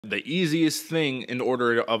The easiest thing in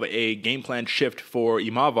order of a game plan shift for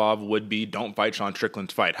Imavov would be don't fight Sean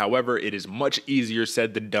Strickland's fight. However, it is much easier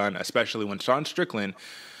said than done, especially when Sean Strickland,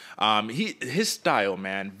 his style,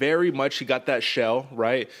 man, very much he got that shell,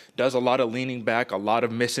 right? Does a lot of leaning back, a lot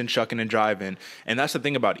of missing, chucking, and driving. And that's the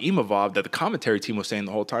thing about Imavov that the commentary team was saying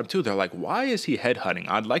the whole time too. They're like, why is he headhunting?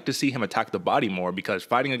 I'd like to see him attack the body more, because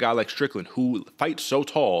fighting a guy like Strickland who fights so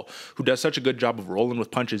tall, who does such a good job of rolling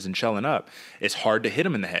with punches and shelling up, it's hard to hit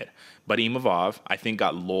him in the head. But Imavov, I think,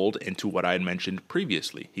 got lulled into what I had mentioned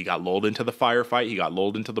previously. He got lulled into the firefight, he got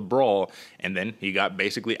lulled into the brawl, and then he got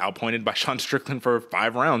basically outpointed by Sean Strickland for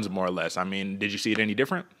 5 rounds, more or less. I mean, did you see it any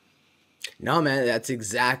different? No, man, that's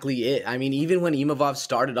exactly it. I mean, even when Imavov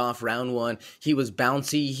started off round 1, he was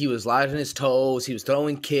bouncy, he was light on his toes, he was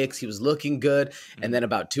throwing kicks, he was looking good. And then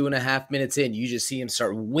about 2.5 minutes in, you just see him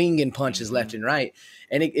start winging punches left and right.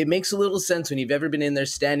 And it makes a little sense when you've ever been in there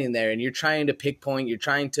standing there and you're trying to pick point, you're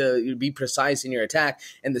trying to be precise in your attack,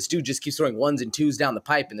 and this dude just keeps throwing 1s and 2s down the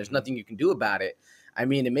pipe and there's nothing you can do about it. I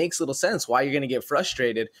mean, it makes little sense why you're going to get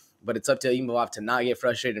frustrated. But it's up to Imavov to not get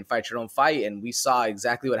frustrated and fight your own fight. And we saw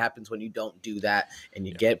exactly what happens when you don't do that and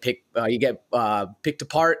you get picked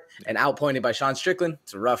apart and outpointed by Sean Strickland.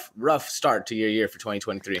 It's a rough start to your year for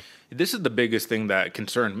 2023. This is the biggest thing that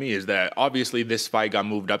concerned me, is that obviously this fight got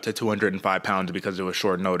moved up to 205 pounds because it was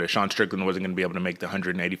short notice. Sean Strickland wasn't going to be able to make the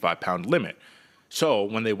 185-pound limit. So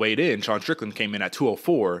when they weighed in, Sean Strickland came in at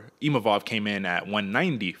 204. Imavov came in at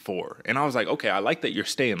 194. And I was like, okay, I like that you're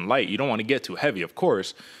staying light. You don't want to get too heavy, of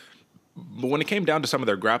course. But when it came down to some of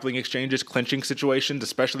their grappling exchanges, clinching situations,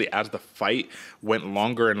 especially as the fight went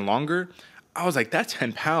longer and longer, I was like, that's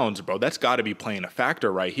 10 pounds, bro. That's got to be playing a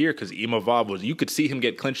factor right here, because Imavov you could see him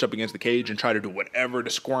get clinched up against the cage and try to do whatever to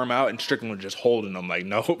squirm out, and Strickland was just holding him like,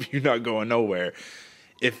 nope, you're not going nowhere.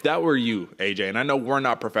 If that were you, AJ, and I know we're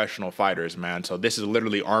not professional fighters, man, so this is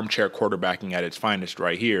literally armchair quarterbacking at its finest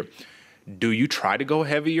right here. Do you try to go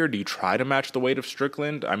heavier? Do you try to match the weight of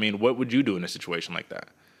Strickland? I mean, what would you do in a situation like that?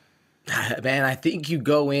 Man, I think you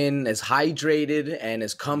go in as hydrated and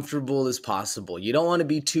as comfortable as possible. You don't want to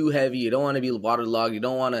be too heavy. You don't want to be waterlogged. You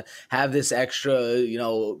don't want to have this extra,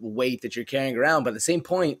 weight that you're carrying around. But at the same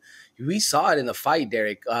point, we saw it in the fight,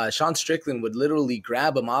 Derek. Sean Strickland would literally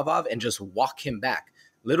grab Imavov and just walk him back.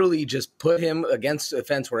 Literally just put him against the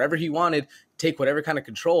fence wherever he wanted, take whatever kind of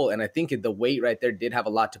control. And I think the weight right there did have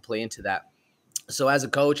a lot to play into that. So as a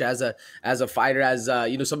coach, as a fighter, as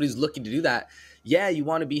somebody who's looking to do that, yeah, you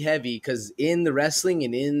want to be heavy, because in the wrestling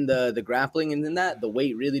and in the grappling and in that, the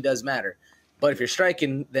weight really does matter. But if you're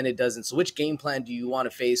striking, then it doesn't. So which game plan do you want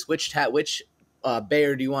to face? Which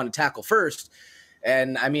bear do you want to tackle first?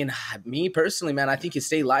 And I mean, me personally, man, I think you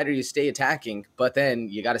stay lighter, you stay attacking, but then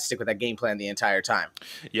you got to stick with that game plan the entire time.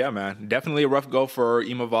 Yeah, man. Definitely a rough go for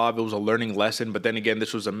Imavov. It was a learning lesson, but then again,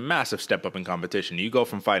 this was a massive step up in competition. You go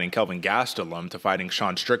from fighting Kelvin Gastelum to fighting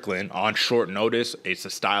Sean Strickland on short notice. It's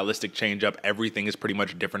a stylistic change-up. Everything is pretty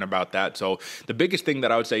much different about that. So the biggest thing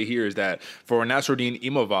that I would say here is that for Nasruddin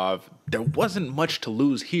Imavov, there wasn't much to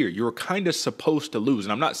lose here. You were kind of supposed to lose.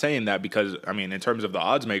 And I'm not saying that because, I mean, in terms of the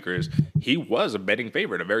odds makers, he was a betting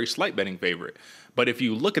favorite, a very slight betting favorite. But if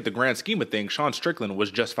you look at the grand scheme of things, Sean Strickland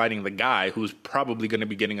was just fighting the guy who's probably going to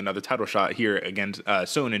be getting another title shot here against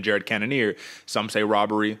soon in Jared Cannonier. Some say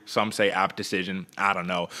robbery, some say apt decision. I don't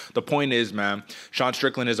know. The point is, man, Sean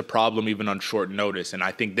Strickland is a problem even on short notice, and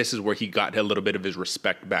I think this is where he got a little bit of his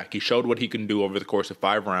respect back. He showed what he can do over the course of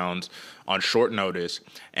 5 rounds on short notice,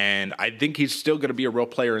 and I think he's still going to be a real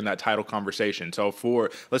player in that title conversation. So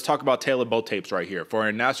let's talk about tail of both tapes right here. For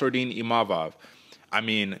Nasruddin Imavov, I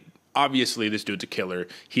mean, obviously this dude's a killer.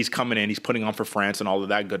 He's coming in, he's putting on for France and all of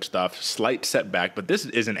that good stuff. Slight setback, but this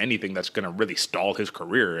isn't anything that's going to really stall his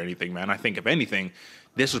career or anything, man. I think if anything,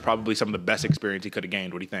 this was probably some of the best experience he could have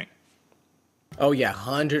gained. What do you think? Oh, yeah,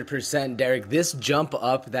 100%, Derek. This jump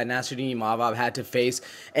up that Nasruddin Imavov had to face,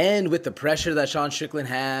 and with the pressure that Sean Strickland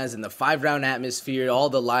has and the 5-round atmosphere, all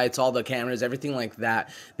the lights, all the cameras, everything like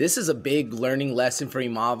that, this is a big learning lesson for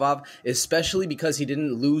Imavov, especially because he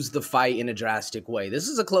didn't lose the fight in a drastic way. This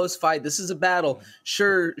is a close fight. This is a battle.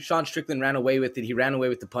 Sure, Sean Strickland ran away with it. He ran away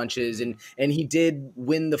with the punches, and he did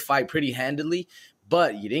win the fight pretty handily.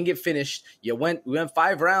 But you didn't get finished. We went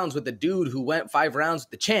 5 rounds with the dude who went 5 rounds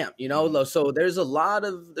with the champ, So there's a lot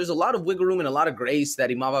of wiggle room and a lot of grace that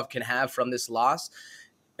Imavov can have from this loss,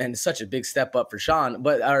 and it's such a big step up for Sean.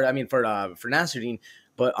 For Nasruddin.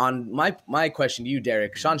 But on my question to you,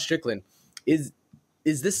 Derek, Sean Strickland,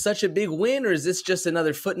 is this such a big win, or is this just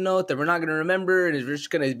another footnote that we're not going to remember, and we're just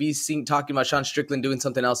going to be talking about Sean Strickland doing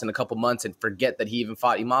something else in a couple months and forget that he even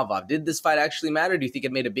fought Imavov? Did this fight actually matter? Do you think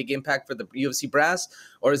it made a big impact for the UFC brass,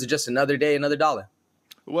 or is it just another day, another dollar?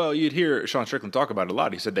 Well, you'd hear Sean Strickland talk about it a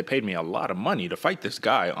lot. He said they paid me a lot of money to fight this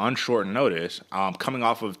guy on short notice. Coming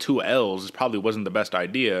off of 2 L's probably wasn't the best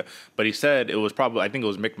idea, but he said it was probably, I think it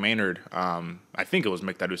was Mick Maynard. I think it was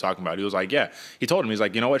Mick that he was talking about. He was like, yeah, he told him, he's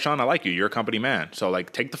like, you know what, Sean, I like you. You're a company man. So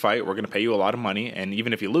like, take the fight. We're going to pay you a lot of money. And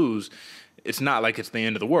even if you lose, it's not like it's the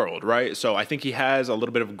end of the world, right? So I think he has a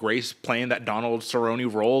little bit of grace playing that Donald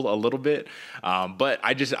Cerrone role a little bit. But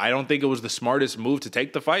I don't think it was the smartest move to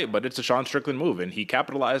take the fight, but it's a Sean Strickland move, and he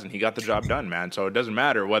capitalized and he got the job done, man. So it doesn't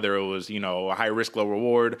matter whether it was, a high risk, low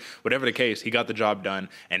reward, whatever the case, he got the job done.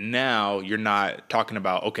 And now you're not talking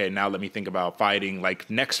about, okay, now let me think about fighting like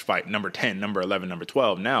next fight, number 10, number 11, number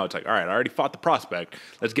 12. Now it's like, all right, I already fought the prospect.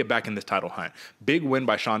 Let's get back in this title hunt. Big win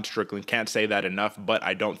by Sean Strickland. Can't say that enough, but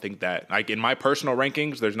I don't think that, like, in my personal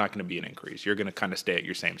rankings, there's not going to be an increase. You're going to kind of stay at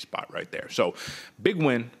your same spot right there. So big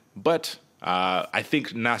win, but I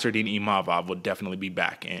think Nasruddin Imavov will definitely be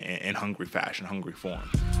back in hungry fashion, hungry form.